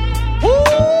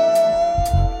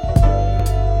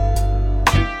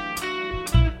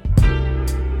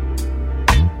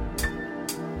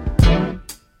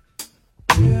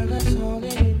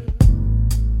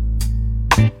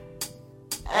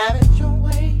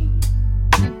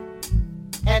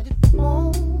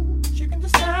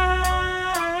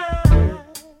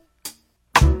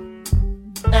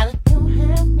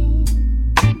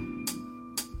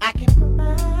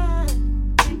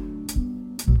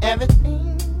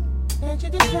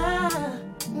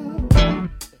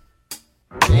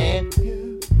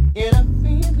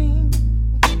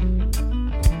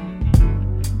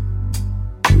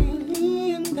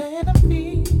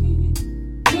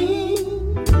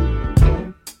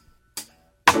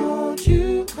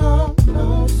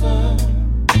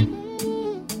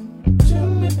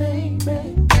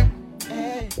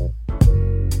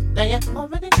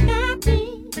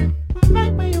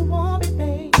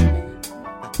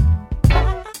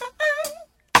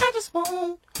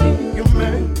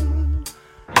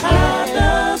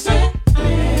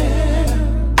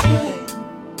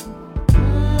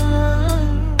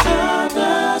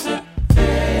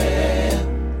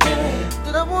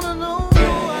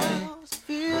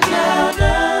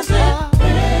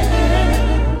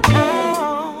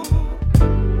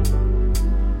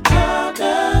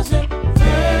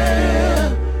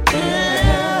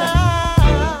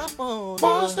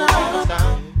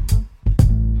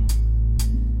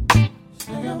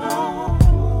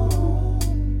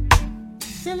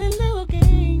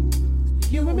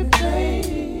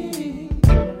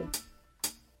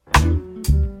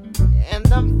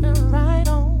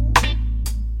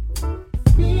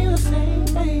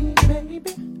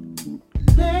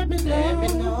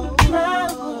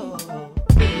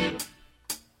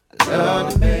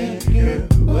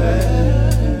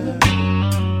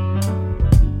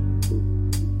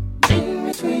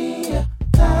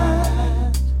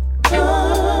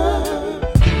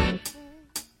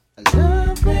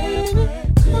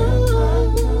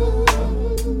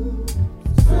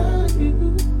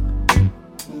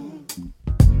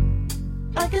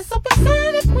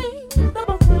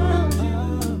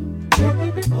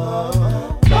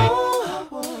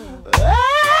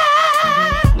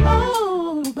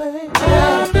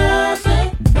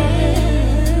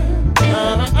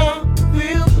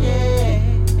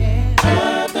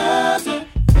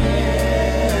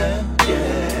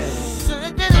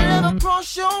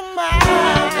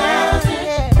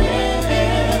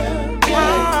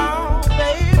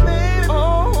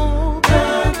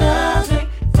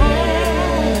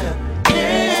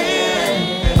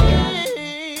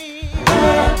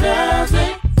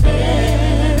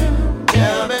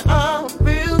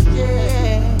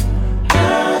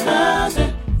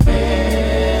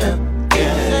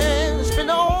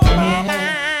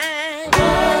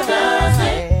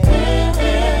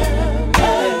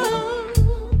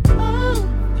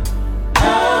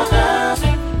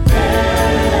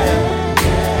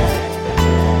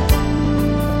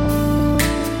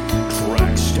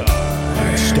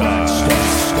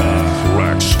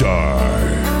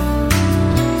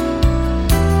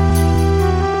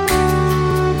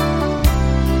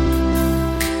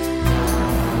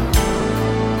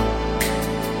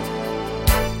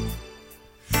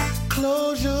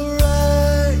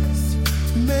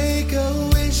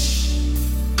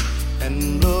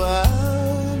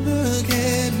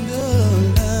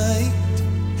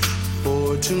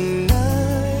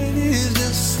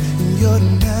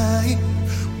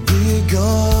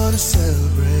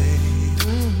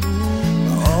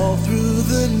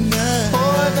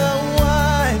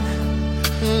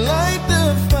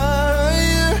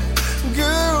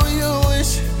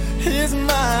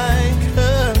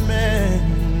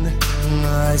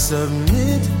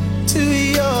 submit to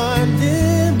your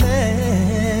demand.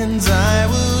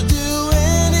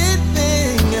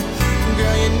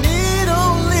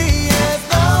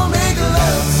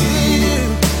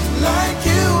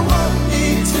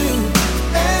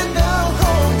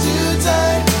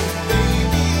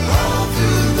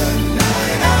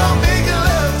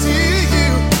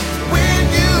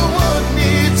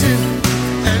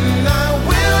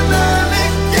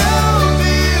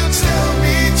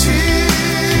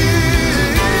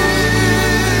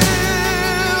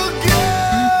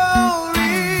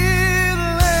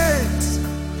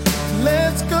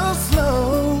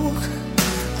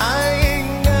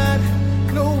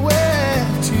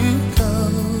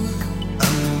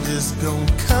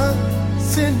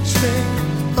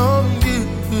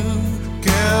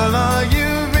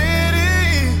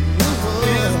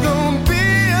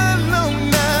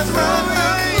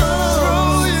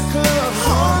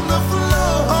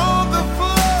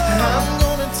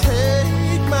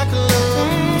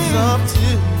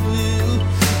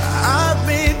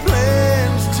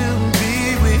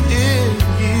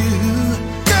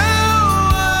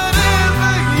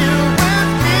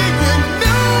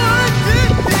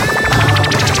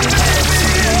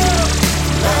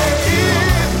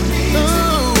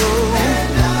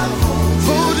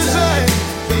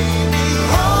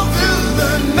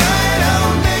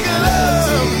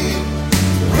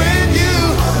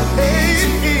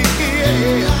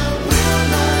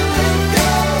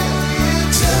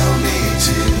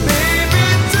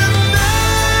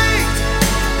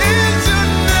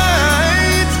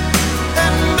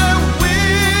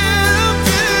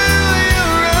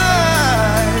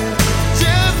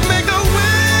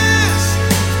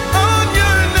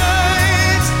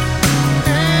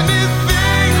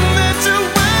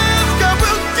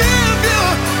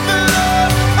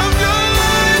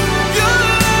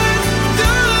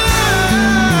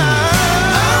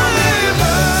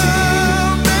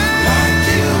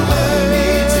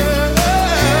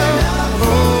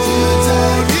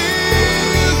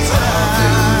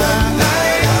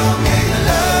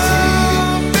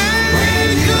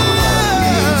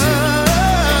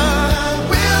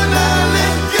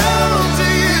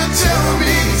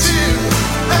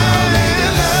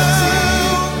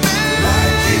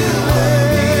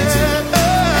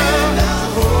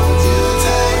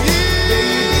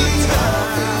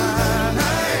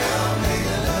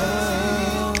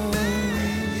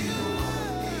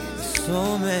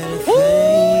 So many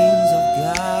things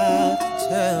I've got to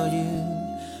tell you,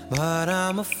 but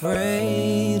I'm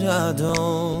afraid I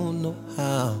don't know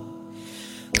how.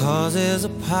 'Cause there's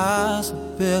a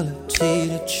possibility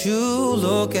that you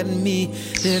look at me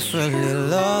differently,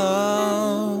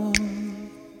 love.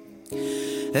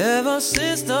 Ever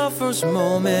since the first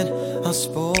moment I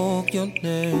spoke your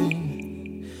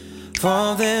name,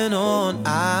 from then on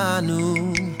I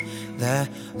knew that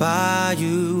by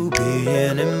you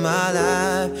being in my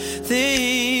life,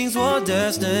 things were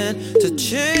destined to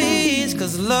change.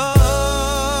 'Cause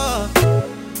love,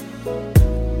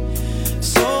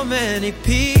 so many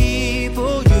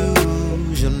people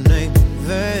use your name in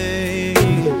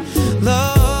vain.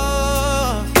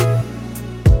 Love,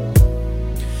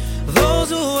 those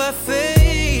who have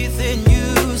faith in you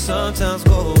sometimes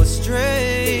go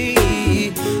astray.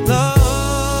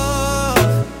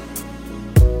 Love,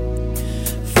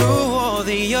 through all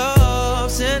the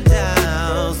ups and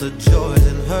downs, the joys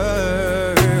and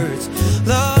hurts.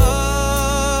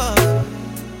 Love,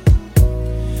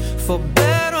 for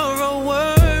better or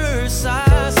worse,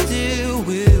 I still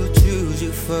will choose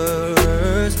you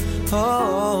first.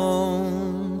 Oh,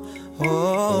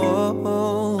 oh,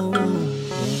 oh.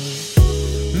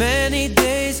 Many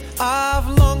days I've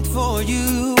longed for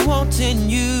you, wanting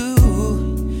you,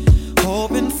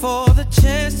 hoping for the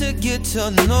chance to get to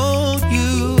know you,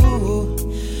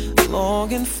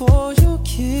 longing for your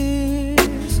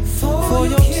kiss, for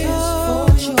your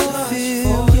touch, to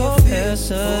feel your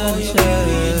presence.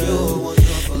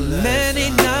 Many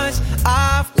nights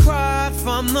I've cried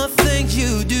from the things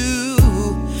you do,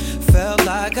 felt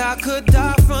like I could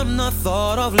die from the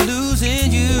thought of losing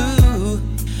you.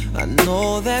 I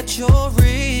know that you're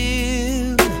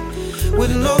real,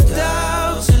 with no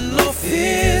doubts and no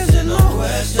fears and no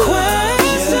questions.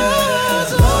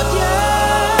 Oh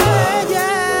yeah,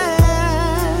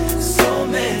 yeah. So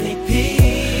many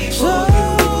people,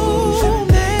 so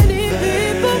many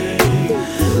people.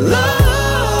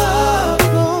 Love,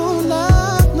 no.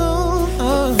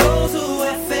 Those who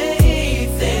have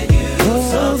faith in you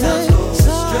sometimes go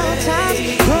astray.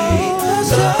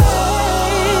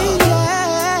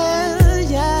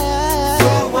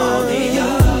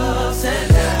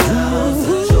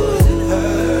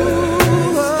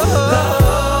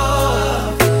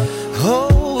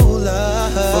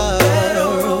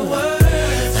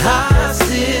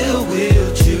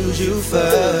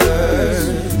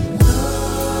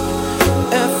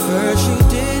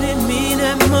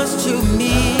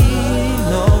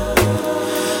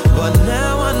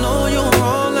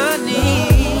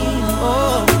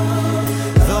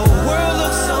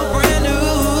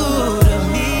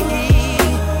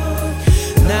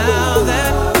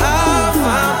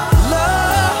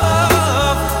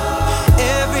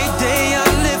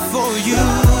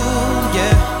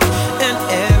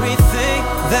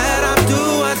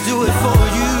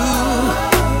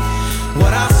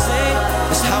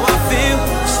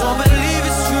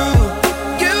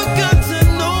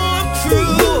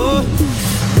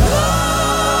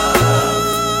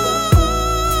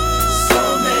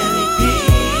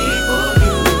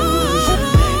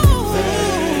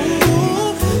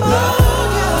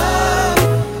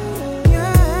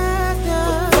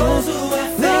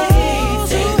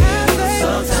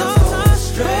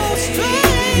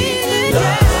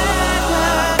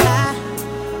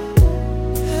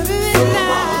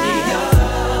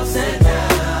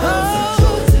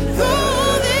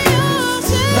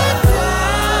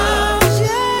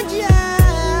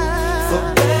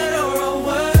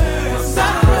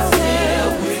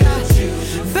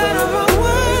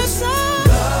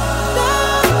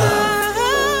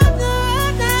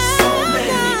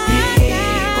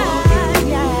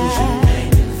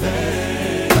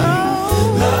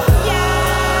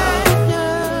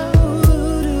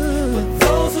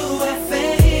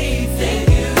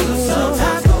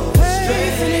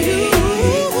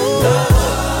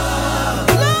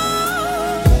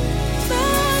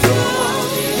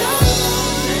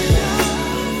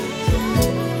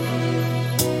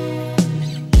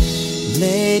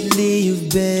 Lately you've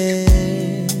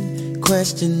been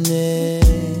questioning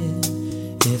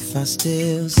if I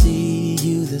still see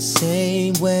you the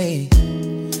same way.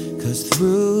 'Cause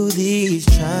through these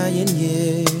trying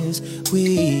years,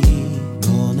 we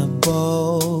gonna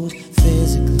both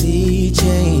physically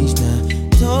change now.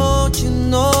 Don't you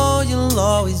know you'll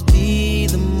always be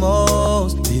the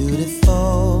most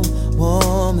beautiful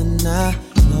woman I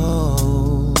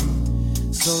know?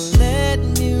 So let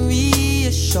me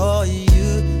reassure you,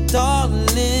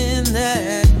 darling,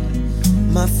 that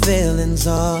my feelings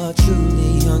are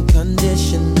truly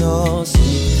unconditional.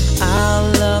 See, I'll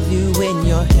love you when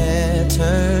your hair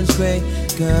turns turns gray.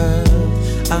 Girl,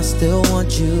 I still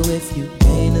want you if you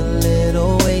gain a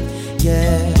little weight.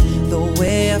 Yeah, the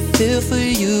way I feel for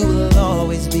you will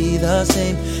always be the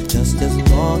same, just as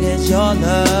long as your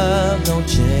love don't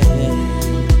change.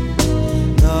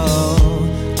 No,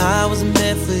 I was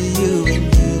meant for you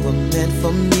and you were meant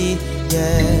for me.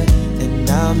 Yeah, and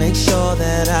I'll make sure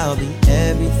that I'll be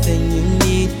everything you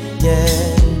need.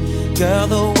 Yeah, girl,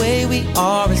 the way we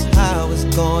are is how it's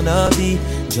gonna be,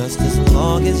 just as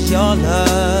long as your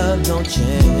love don't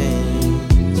change.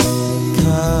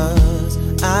 'Cause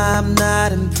I'm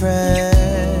not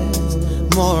impressed,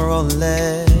 more or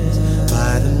less,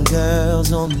 by them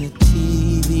girls on the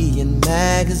TV and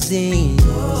magazines.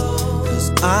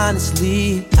 'Cause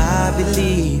honestly, I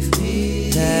believe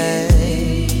that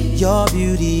your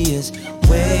beauty is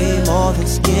way more than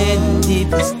skin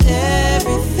deep. 'Cause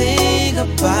everything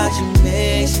about you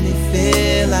makes me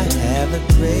feel I have the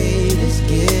greatest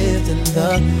gift in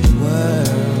the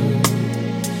world.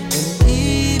 And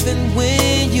even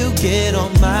when you get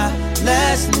on my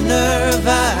last nerve,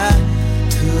 I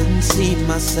couldn't see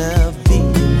myself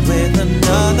being with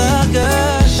another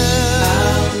girl.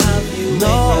 I'll love you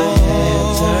no. When your head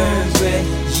turns red.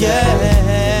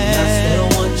 Yeah, I still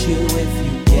want you if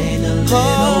you gain a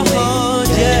little weight.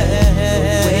 Yeah,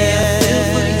 the way I feel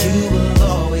for you will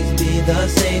always be the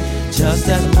same, just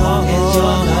as long as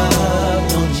your love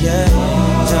don't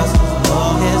change. Just as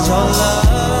long as your love.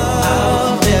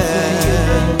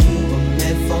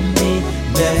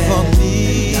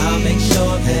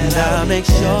 Make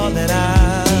sure that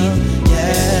I'll,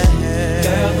 yeah,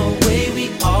 girl, the way we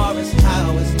are is how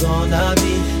it's gonna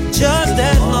be, just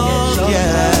as long,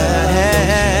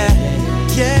 yeah,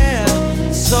 yeah.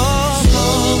 So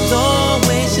don't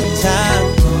waste your time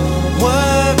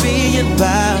worrying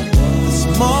about the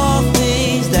small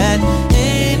things that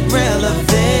ain't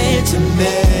relevant to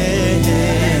me.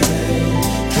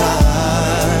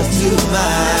 'Cause to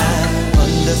my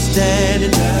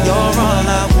understanding, you're all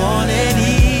I want and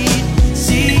need.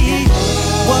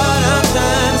 What I'm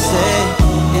trying to say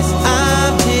is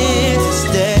I'm here to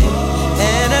stay,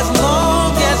 and as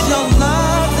long as your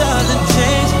love doesn't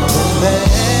change,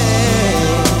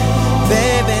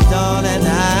 baby, darling,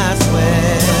 I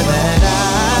swear that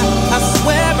I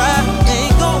swear I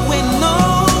ain't going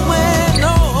nowhere,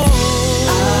 no.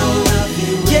 I'll love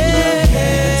you when your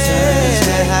head turns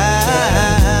red.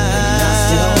 I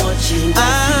still want you.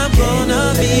 I'm gonna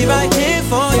be right here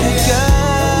for you, girl.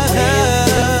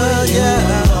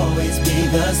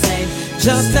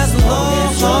 Just as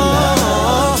long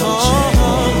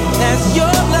as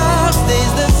your love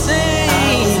stays the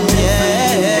same,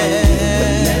 yeah.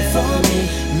 Meant for me,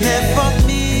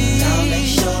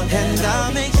 and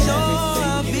I'll make sure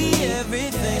I'll be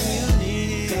everything you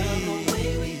need.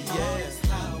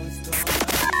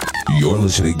 You're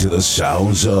listening to the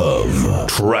sounds of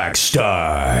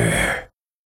Trackstar.